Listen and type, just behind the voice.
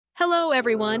Hello,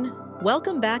 everyone.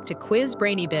 Welcome back to Quiz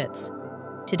Brainy Bits.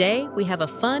 Today, we have a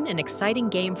fun and exciting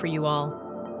game for you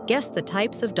all. Guess the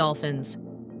types of dolphins.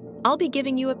 I'll be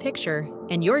giving you a picture,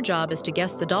 and your job is to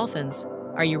guess the dolphins.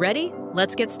 Are you ready?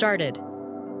 Let's get started.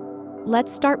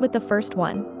 Let's start with the first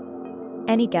one.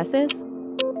 Any guesses?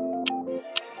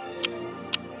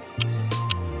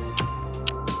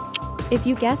 If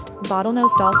you guessed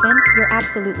bottlenose dolphin, you're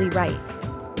absolutely right.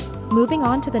 Moving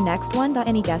on to the next one.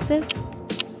 Any guesses?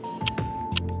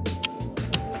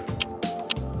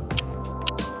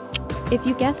 If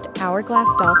you guessed hourglass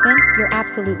dolphin, you're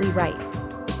absolutely right.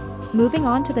 Moving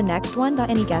on to the next one.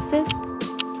 Any guesses?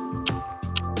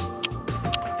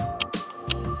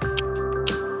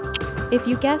 If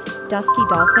you guessed dusky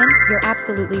dolphin, you're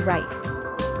absolutely right.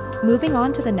 Moving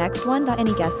on to the next one.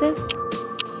 Any guesses?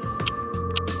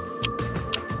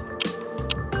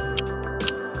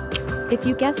 If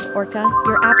you guessed orca,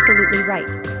 you're absolutely right.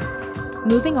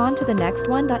 Moving on to the next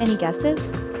one. Any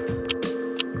guesses?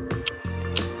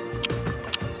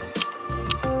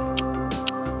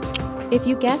 If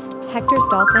you guessed Hector's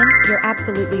dolphin, you're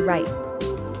absolutely right.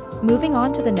 Moving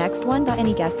on to the next one.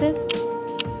 Any guesses?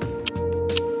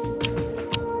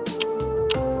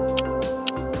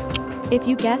 If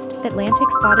you guessed Atlantic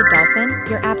spotted dolphin,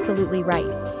 you're absolutely right.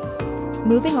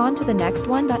 Moving on to the next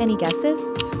one. Any guesses?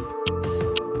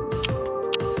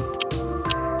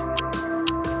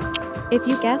 If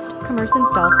you guessed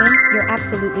Commerson's dolphin, you're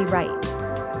absolutely right.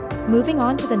 Moving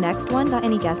on to the next one.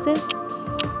 Any guesses?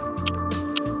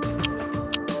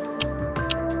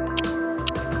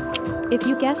 If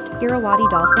you guessed Irrawaddy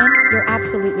dolphin, you're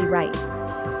absolutely right.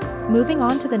 Moving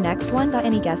on to the next one.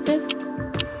 Any guesses?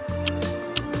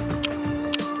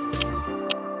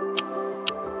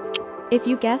 If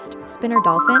you guessed spinner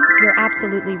dolphin, you're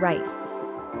absolutely right.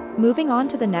 Moving on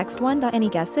to the next one. Any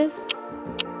guesses?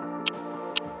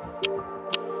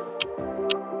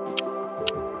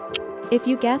 If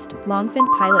you guessed longfin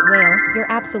pilot whale, you're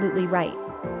absolutely right.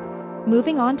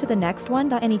 Moving on to the next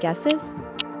one. Any guesses?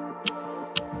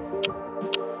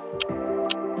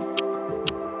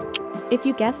 If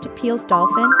you guessed Peale's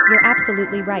dolphin, you're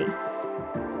absolutely right.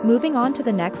 Moving on to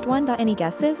the next one. Any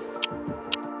guesses?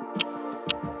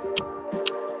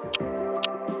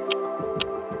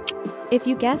 If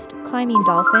you guessed Clymene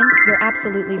dolphin, you're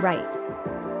absolutely right.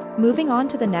 Moving on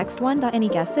to the next one. Any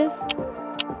guesses?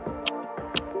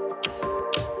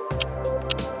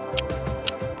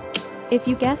 If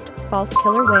you guessed false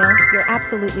killer whale, you're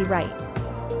absolutely right.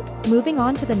 Moving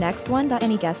on to the next one.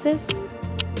 Any guesses?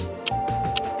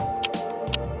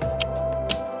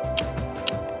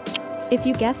 If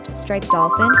you guessed striped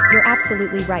dolphin, you're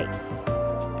absolutely right.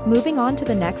 Moving on to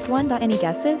the next one. Any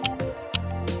guesses?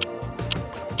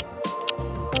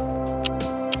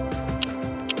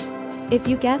 If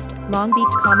you guessed Long Beach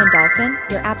common dolphin,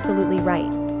 you're absolutely right.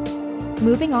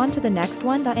 Moving on to the next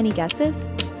one. Any guesses?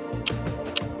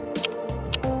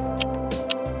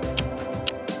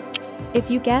 If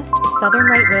you guessed southern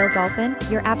right whale dolphin,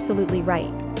 you're absolutely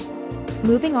right.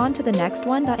 Moving on to the next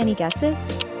one. Any guesses?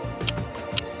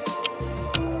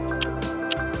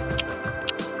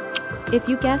 If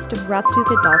you guessed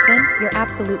rough-toothed dolphin, you're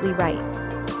absolutely right.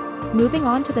 Moving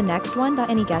on to the next one.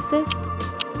 Any guesses?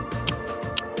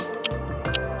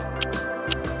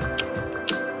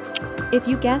 If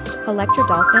you guessed electra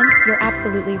dolphin, you're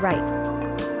absolutely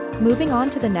right. Moving on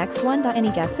to the next one.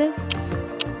 Any guesses?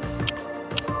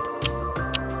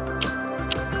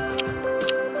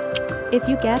 If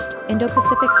you guessed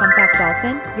Indo-Pacific humpback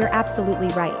dolphin, you're absolutely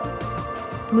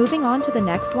right. Moving on to the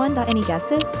next one. Any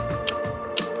guesses?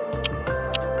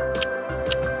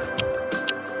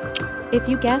 If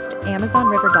you guessed Amazon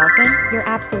River dolphin, you're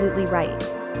absolutely right.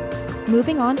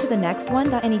 Moving on to the next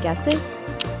one. Any guesses?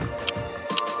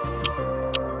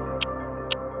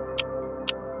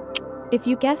 If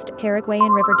you guessed Paraguayan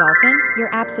river dolphin,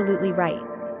 you're absolutely right.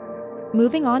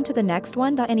 Moving on to the next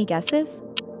one. Any guesses?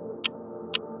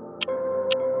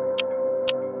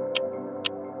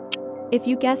 If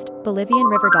you guessed Bolivian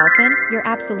river dolphin, you're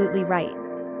absolutely right.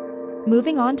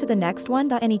 Moving on to the next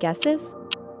one. Any guesses?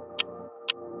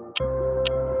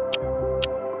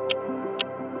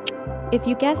 If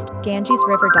you guessed Ganges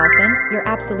river dolphin, you're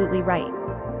absolutely right.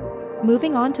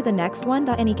 Moving on to the next one.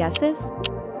 Any guesses?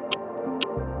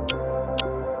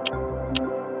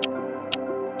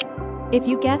 If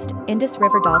you guessed Indus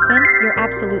river dolphin, you're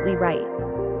absolutely right.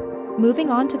 Moving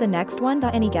on to the next one.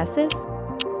 Any guesses?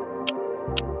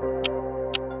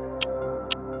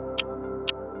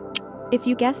 If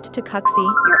you guessed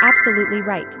Tucuxi, you're absolutely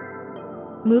right.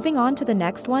 Moving on to the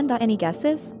next one. Any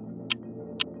guesses?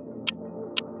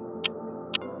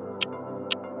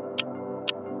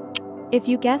 If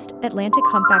you guessed Atlantic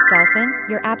humpback dolphin,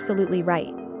 you're absolutely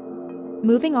right.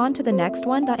 Moving on to the next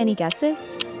one. Any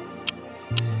guesses?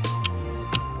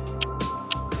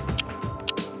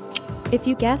 If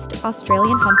you guessed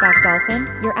Australian humpback dolphin,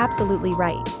 you're absolutely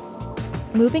right.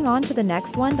 Moving on to the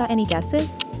next one. Any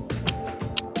guesses?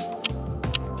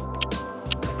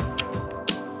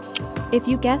 If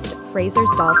you guessed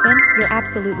Fraser's dolphin, you're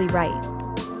absolutely right.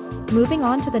 Moving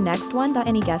on to the next one.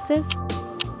 Any guesses?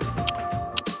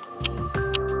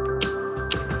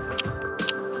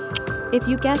 If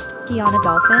you guessed Guyana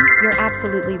dolphin, you're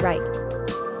absolutely right.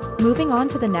 Moving on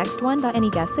to the next one. Any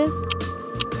guesses?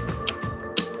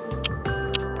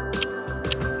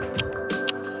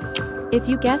 If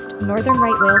you guessed northern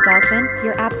right whale dolphin,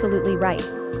 you're absolutely right.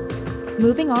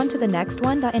 Moving on to the next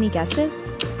one. Any guesses?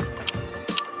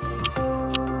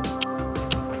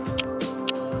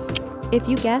 If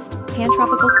you guessed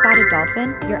pantropical spotted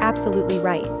dolphin, you're absolutely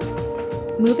right.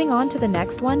 Moving on to the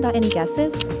next one. Any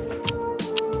guesses?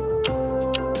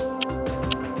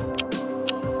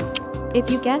 If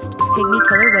you guessed pygmy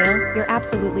killer whale, you're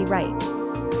absolutely right.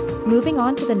 Moving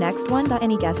on to the next one.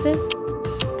 Any guesses?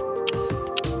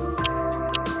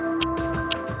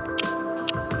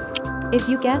 If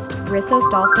you guessed Risso's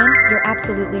dolphin, you're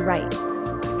absolutely right.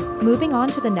 Moving on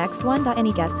to the next one.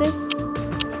 Any guesses?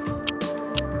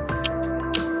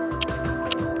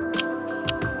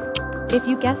 If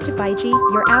you guessed Pygmy,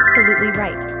 you're absolutely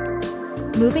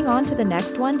right. Moving on to the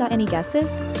next one. Any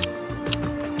guesses?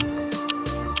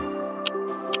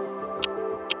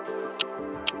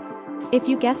 If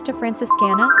you guessed a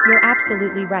Franciscana, you're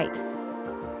absolutely right.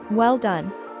 Well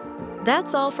done.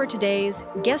 That's all for today's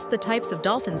Guess the Types of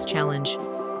Dolphins challenge.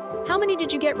 How many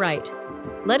did you get right?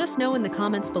 Let us know in the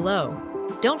comments below.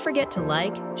 Don't forget to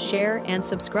like, share, and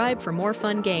subscribe for more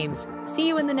fun games. See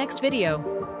you in the next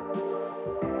video.